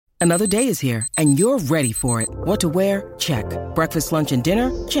Another day is here, and you're ready for it. What to wear? Check. Breakfast, lunch, and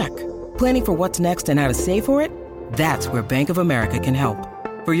dinner? Check. Planning for what's next and how to save for it? That's where Bank of America can help.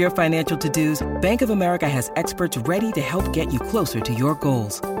 For your financial to-dos, Bank of America has experts ready to help get you closer to your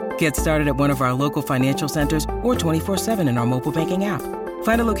goals. Get started at one of our local financial centers or 24/7 in our mobile banking app.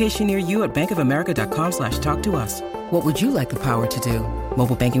 Find a location near you at bankofamerica.com/talktous. What would you like the power to do?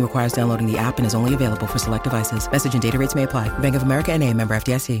 Mobile banking requires downloading the app and is only available for select devices. Message and data rates may apply. Bank of America N.A., member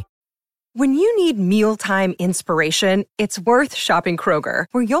FDIC. When you need mealtime inspiration, it's worth shopping Kroger,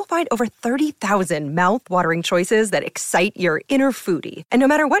 where you'll find over 30,000 mouth-watering choices that excite your inner foodie. And no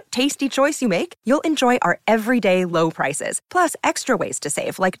matter what tasty choice you make, you'll enjoy our everyday low prices, plus extra ways to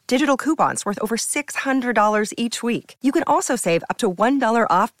save, like digital coupons worth over $600 each week. You can also save up to $1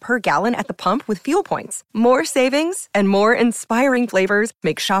 off per gallon at the pump with fuel points. More savings and more inspiring flavors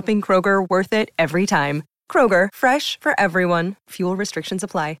make shopping Kroger worth it every time. Kroger, fresh for everyone. Fuel restrictions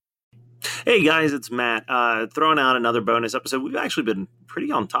apply. Hey guys, it's Matt. Throwing out another bonus episode. We've actually been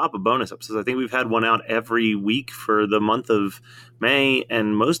pretty on top of bonus episodes. I think we've had one out every week for the month of May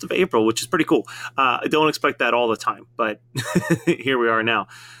and most of April, which is pretty cool. I don't expect that all the time, but here we are now.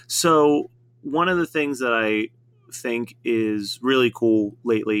 So one of the things that I think is really cool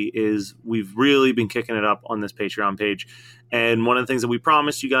lately is we've really been kicking it up on this Patreon page. And one of the things that we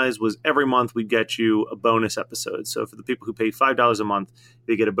promised you guys was every month we'd get you a bonus episode. So for the people who pay $5 a month,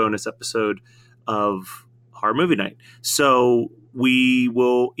 they get a bonus episode of Horror Movie Night. So we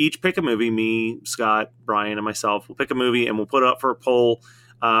will each pick a movie. Me, Scott, Brian, and myself will pick a movie and we'll put it up for a poll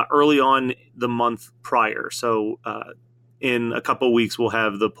early on the month prior. So in a couple of weeks, we'll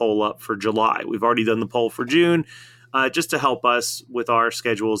have the poll up for July. We've already done the poll for June just to help us with our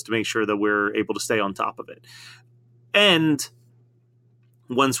schedules to make sure that we're able to stay on top of it. And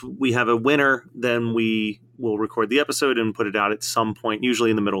once we have a winner, then we will record the episode and put it out at some point, usually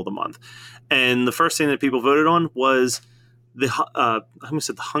in the middle of the month. And the first thing that people voted on was I almost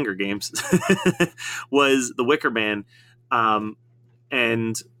said the Hunger Games, was The Wicker Man.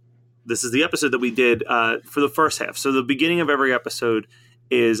 And this is the episode that we did for the first half. So the beginning of every episode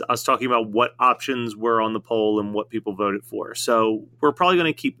is us talking about what options were on the poll and what people voted for. So we're probably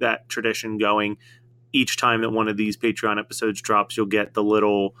going to keep that tradition going. Each time that one of these Patreon episodes drops, you'll get the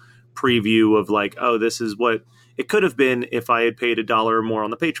little preview of like, oh, this is what it could have been if I had paid $1 or more on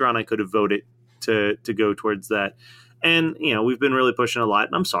the Patreon. I could have voted to go towards that. And, you know, we've been really pushing a lot.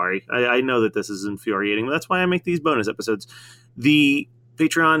 And I'm sorry. I know that this is infuriating. But that's why I make these bonus episodes. The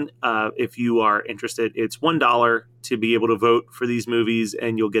Patreon, if you are interested, it's $1 to be able to vote for these movies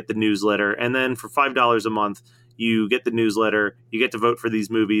and you'll get the newsletter. And then for $5 a month, you get the newsletter, you get to vote for these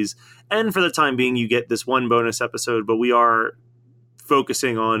movies, and for the time being, you get this one bonus episode, but we are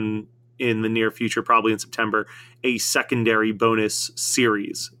focusing on, in the near future, probably in September, a secondary bonus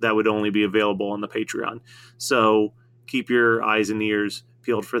series that would only be available on the Patreon. So keep your eyes and ears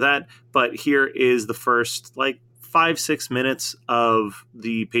peeled for that. But here is the first, 5-6 minutes of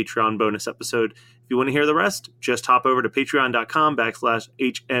the Patreon bonus episode. If you want to hear the rest, just hop over to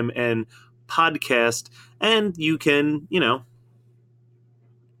patreon.com/HMN podcast and you can,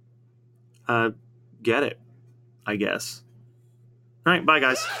 get it, I guess. All right, bye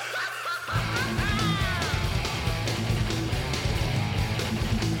guys.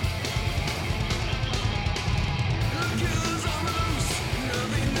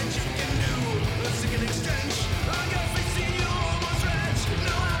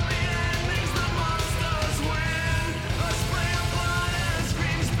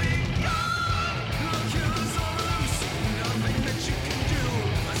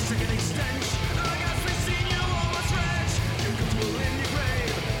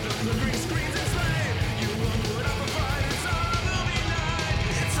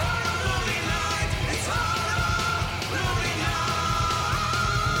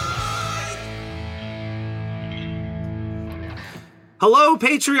 Hello,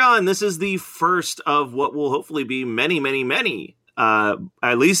 Patreon! This is the first of what will hopefully be many, many, many,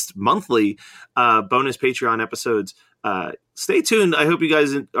 at least monthly, bonus Patreon episodes. Stay tuned. I hope you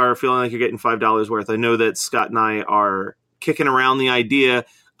guys are feeling like you're getting $5 worth. I know that Scott and I are kicking around the idea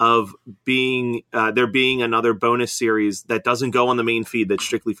of there being another bonus series that doesn't go on the main feed that's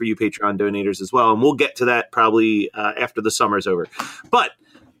strictly for you Patreon donators as well. And we'll get to that probably after the summer's over. But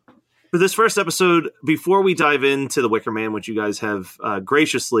for this first episode, before we dive into The Wicker Man, which you guys have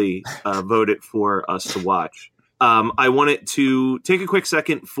graciously voted for us to watch, I wanted to take a quick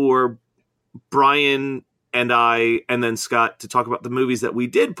second for Brian and I, and then Scott, to talk about the movies that we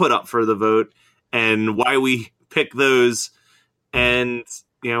did put up for the vote and why we picked those, and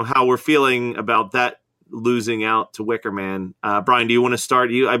how we're feeling about losing out to Wicker Man. Brian, do you want to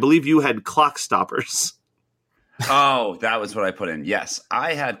start? I believe you had Clock Stoppers. Oh, that was what I put in. Yes,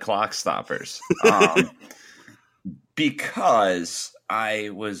 I had Clock Stoppers because I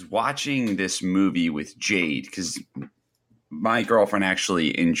was watching this movie with Jade because my girlfriend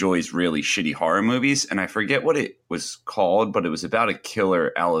actually enjoys really shitty horror movies, and I forget what it was called, but it was about a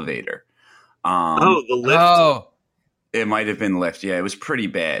killer elevator. The Lift. Oh, it might have been Lift. Yeah, it was pretty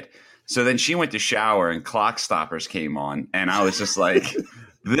bad. So then she went to shower, and Clock Stoppers came on, and I was just like,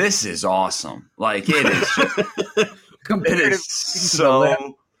 "This is awesome!" Like it is. It is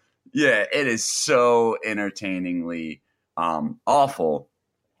so. Yeah, it is so entertainingly awful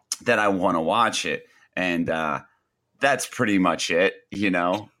that I want to watch it, and that's pretty much it.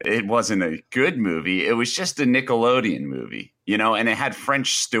 It wasn't a good movie. It was just a Nickelodeon movie, and it had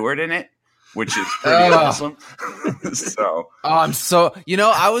French Stewart in it, which is pretty awesome. So,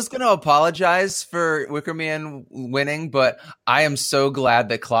 I was going to apologize for Wicker Man winning, but I am so glad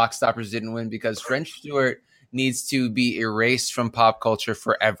that Clock Stoppers didn't win because French Stewart needs to be erased from pop culture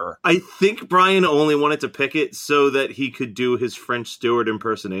forever. I think Brian only wanted to pick it so that he could do his French Stewart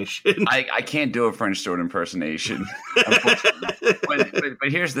impersonation. I can't do a French Stewart impersonation, unfortunately.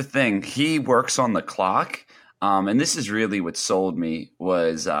 But here's the thing. He works on the clock, and this is really what sold me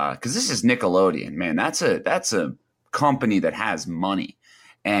was because this is Nickelodeon, man. That's a company that has money.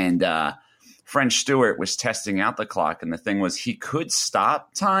 And French Stewart was testing out the clock, and the thing was he could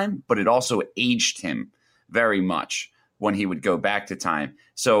stop time, but it also aged him very much when he would go back to time.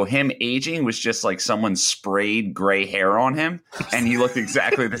 So him aging was just like someone sprayed gray hair on him, and he looked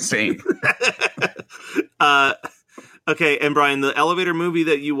exactly the same. Okay, and Brian, the elevator movie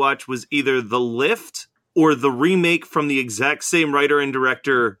that you watched was either The Lift or the remake from the exact same writer and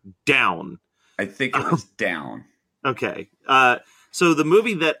director, Down. I think it was Down. Okay. So the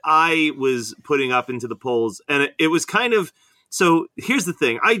movie that I was putting up into the polls, and it was kind of... So here's the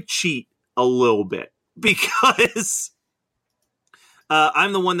thing. I cheat a little bit. Because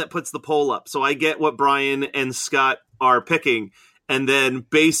I'm the one that puts the poll up. So I get what Brian and Scott are picking. And then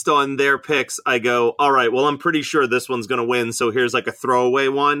based on their picks, I go, all right, well, I'm pretty sure this one's going to win. So here's like a throwaway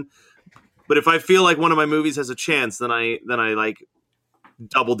one. But if I feel like one of my movies has a chance, then I like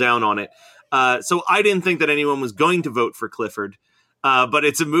double down on it. So I didn't think that anyone was going to vote for Clifford. But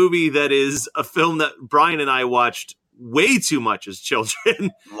it's a movie that is a film that Brian and I watched way too much as children,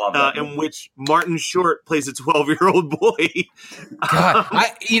 in which Martin Short plays a 12-year-old boy. God,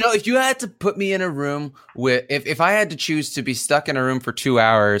 if you had to put me in a room with, if I had to choose to be stuck in a room for 2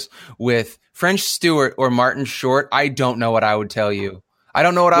 hours with French Stewart or Martin Short, I don't know what I would tell you. I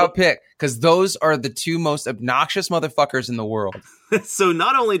don't know what I would pick because those are the two most obnoxious motherfuckers in the world. So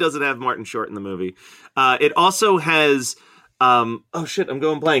not only does it have Martin Short in the movie, it also has, I'm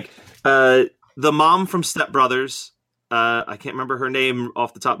going blank. The mom from Step Brothers. I can't remember her name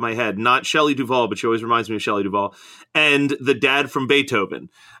off the top of my head. Not Shelley Duvall, but she always reminds me of Shelley Duvall. And the dad from Beethoven.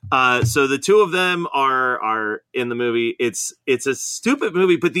 So the two of them are in the movie. It's a stupid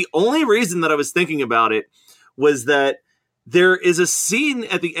movie, but the only reason that I was thinking about it was that there is a scene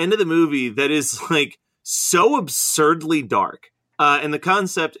at the end of the movie that is like so absurdly dark. And the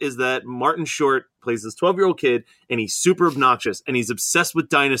concept is that Martin Short plays this 12-year-old kid, and he's super obnoxious, and he's obsessed with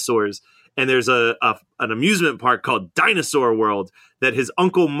dinosaurs. And there's an amusement park called Dinosaur World that his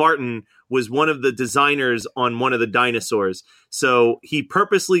uncle Martin was one of the designers on one of the dinosaurs. So he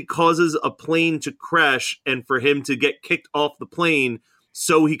purposely causes a plane to crash and for him to get kicked off the plane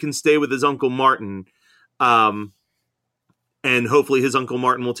so he can stay with his uncle Martin. And hopefully his uncle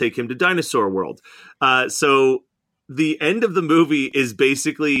Martin will take him to Dinosaur World. So the end of the movie is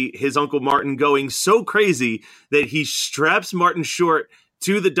basically his uncle Martin going so crazy that he straps Martin Short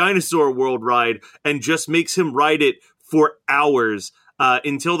to the Dinosaur World ride and just makes him ride it for hours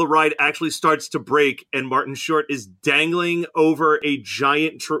until the ride actually starts to break and Martin Short is dangling over a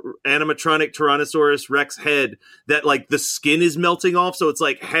giant animatronic Tyrannosaurus Rex head that like the skin is melting off. So it's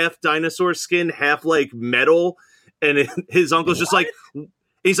like half dinosaur skin, half like metal. And his uncle's just like,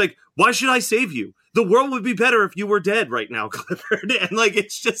 he's like, why should I save you? The world would be better if you were dead right now, Clifford. And like,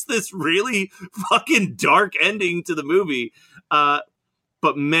 it's just this really fucking dark ending to the movie.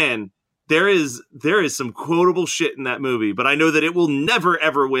 But man, there is some quotable shit in that movie. But I know that it will never,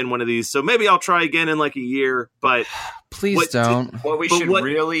 ever win one of these. So maybe I'll try again in like a year. But please don't. What we should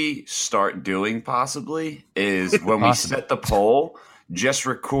really start doing possibly is when we set the poll, just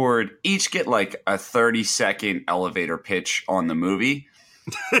record, each get like a 30-second elevator pitch on the movie.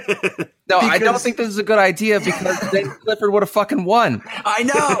 No, I don't think this is a good idea because then Clifford would have fucking won. I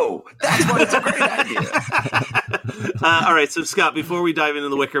know. That's why it's a great idea. All right, so Scott, before we dive into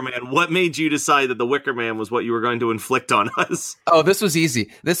the Wicker Man, what made you decide that the Wicker Man was what you were going to inflict on us? Oh, this was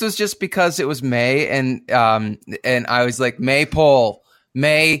easy. This was just because it was May, and I was like, Maypole,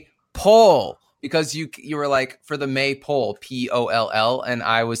 because you were like, for the Maypole, Poll, and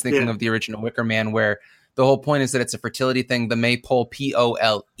I was thinking of the original Wicker Man, where the whole point is that it's a fertility thing. The Maypole, Pole,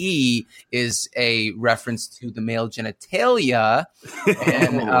 is a reference to the male genitalia.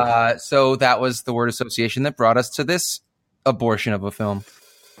 And so that was the word association that brought us to this abortion of a film.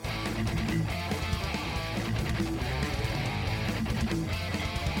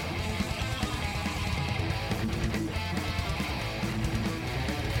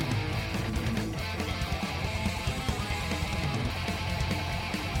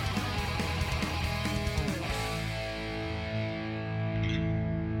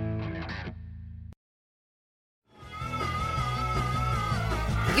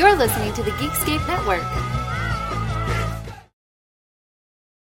 You're listening to the Geekscape Network.